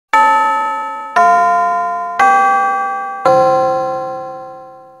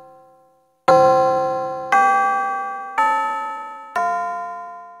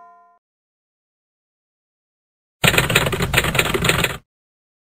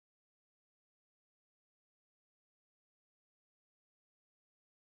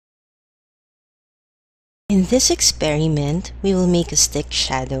In this experiment, we will make a stick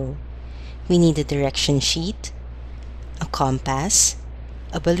shadow. We need a direction sheet, a compass,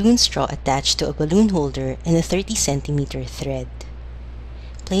 a balloon straw attached to a balloon holder, and a 30 centimeter thread.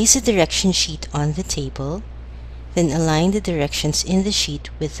 Place the direction sheet on the table, then align the directions in the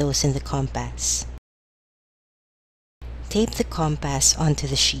sheet with those in the compass. Tape the compass onto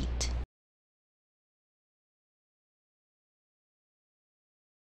the sheet.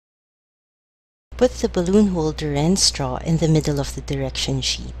 Put the balloon holder and straw in the middle of the direction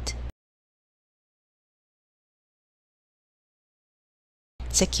sheet.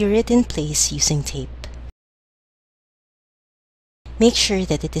 Secure it in place using tape. Make sure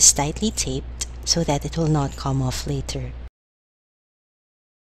that it is tightly taped so that it will not come off later.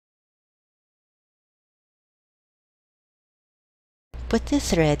 Put the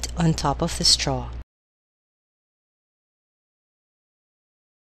thread on top of the straw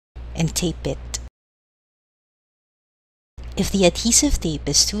and tape it. If the adhesive tape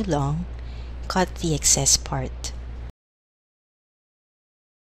is too long, cut the excess part.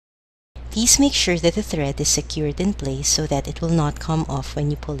 Please make sure that the thread is secured in place so that it will not come off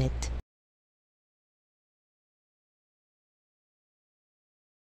when you pull it.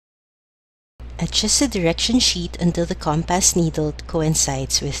 Adjust the direction sheet until the compass needle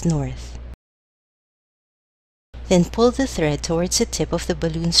coincides with north. Then pull the thread towards the tip of the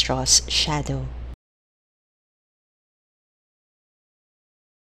balloon straw's shadow.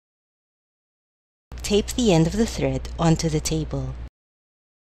 Tape the end of the thread onto the table.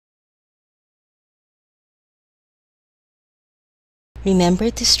 Remember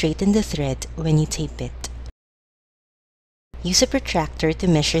to straighten the thread when you tape it. Use a protractor to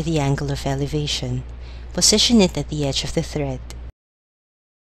measure the angle of elevation. Position it at the edge of the thread.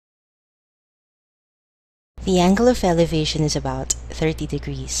 The angle of elevation is about 30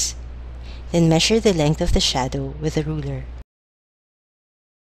 degrees. Then measure the length of the shadow with a ruler.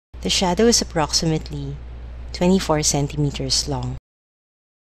 The shadow is approximately 24 centimeters long.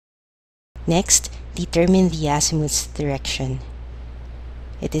 Next, determine the azimuth's direction.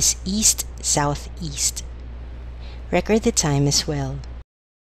 It is east-southeast. Record the time as well.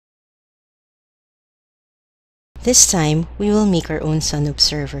 This time, we will make our own sun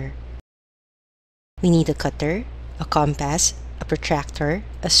observer. We need a cutter, a compass, a protractor,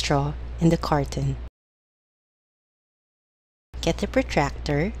 a straw, and a carton. Get the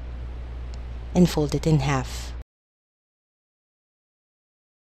protractor and fold it in half.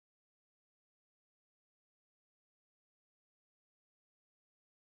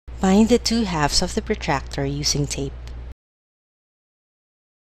 Bind the two halves of the protractor using tape.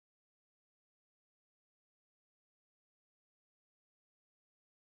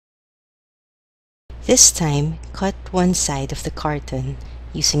 This time, cut one side of the carton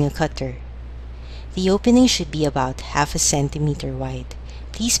using a cutter. The opening should be about half a centimeter wide.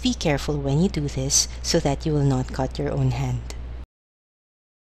 Please be careful when you do this so that you will not cut your own hand.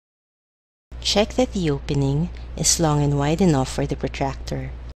 Check that the opening is long and wide enough for the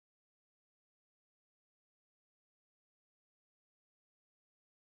protractor.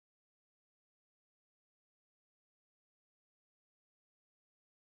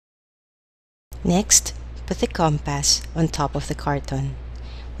 Next, put the compass on top of the carton,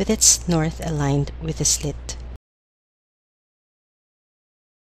 with its north aligned with the slit.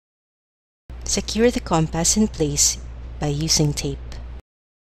 Secure the compass in place by using tape.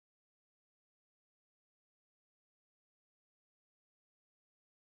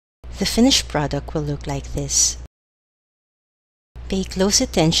 The finished product will look like this. Pay close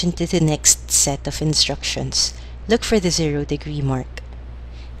attention to the next set of instructions. Look for the 0-degree mark,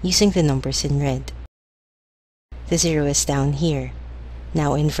 using the numbers in red. The 0 is down here.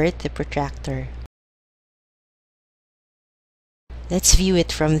 Now invert the protractor. Let's view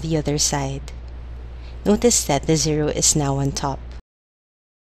it from the other side. Notice that the 0 is now on top.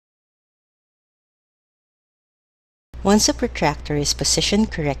 Once the protractor is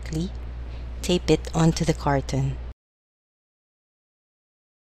positioned correctly, tape it onto the carton.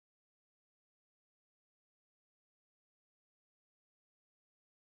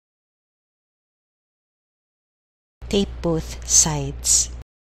 Tape both sides.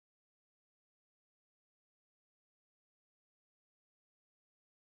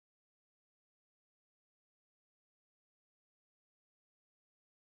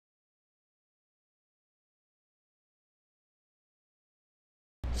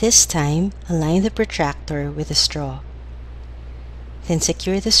 This time, align the protractor with a straw. Then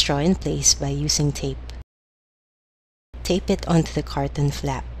secure the straw in place by using tape. Tape it onto the carton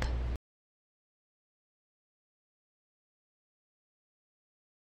flap.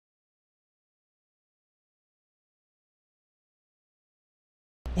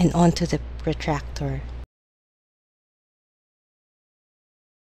 and onto the protractor.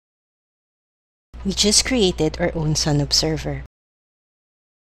 We just created our own sun observer.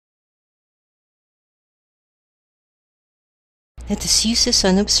 Let us use the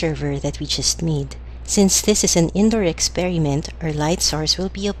sun observer that we just made. Since this is an indoor experiment, our light source will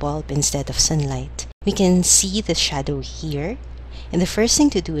be a bulb instead of sunlight. We can see the shadow here, and the first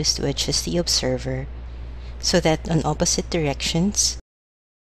thing to do is to adjust the observer so that on opposite directions,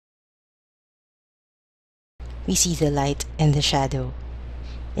 we see the light and the shadow.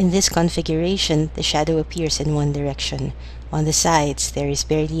 In this configuration, the shadow appears in one direction. On the sides, there is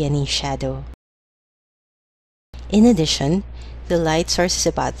barely any shadow. In addition, the light source is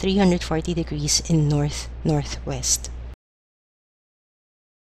about 340 degrees in north-northwest.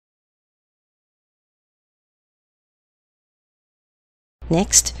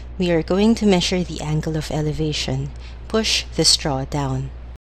 Next, we are going to measure the angle of elevation. Push the straw down.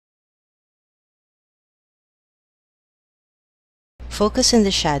 Focus on the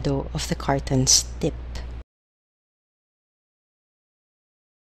shadow of the carton's tip.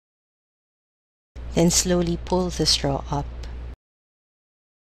 Then slowly pull the straw up.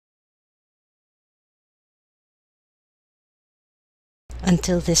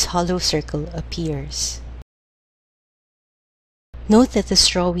 Until this hollow circle appears. Note that the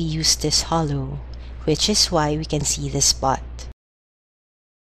straw we used is hollow, which is why we can see the spot.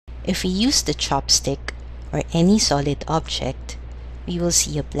 If we use the chopstick or any solid object, we will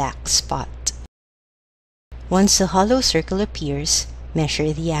see a black spot. Once the hollow circle appears,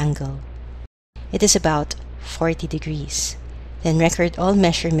 measure the angle. It is about 40 degrees. Then record all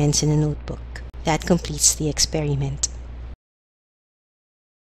measurements in a notebook. That completes the experiment.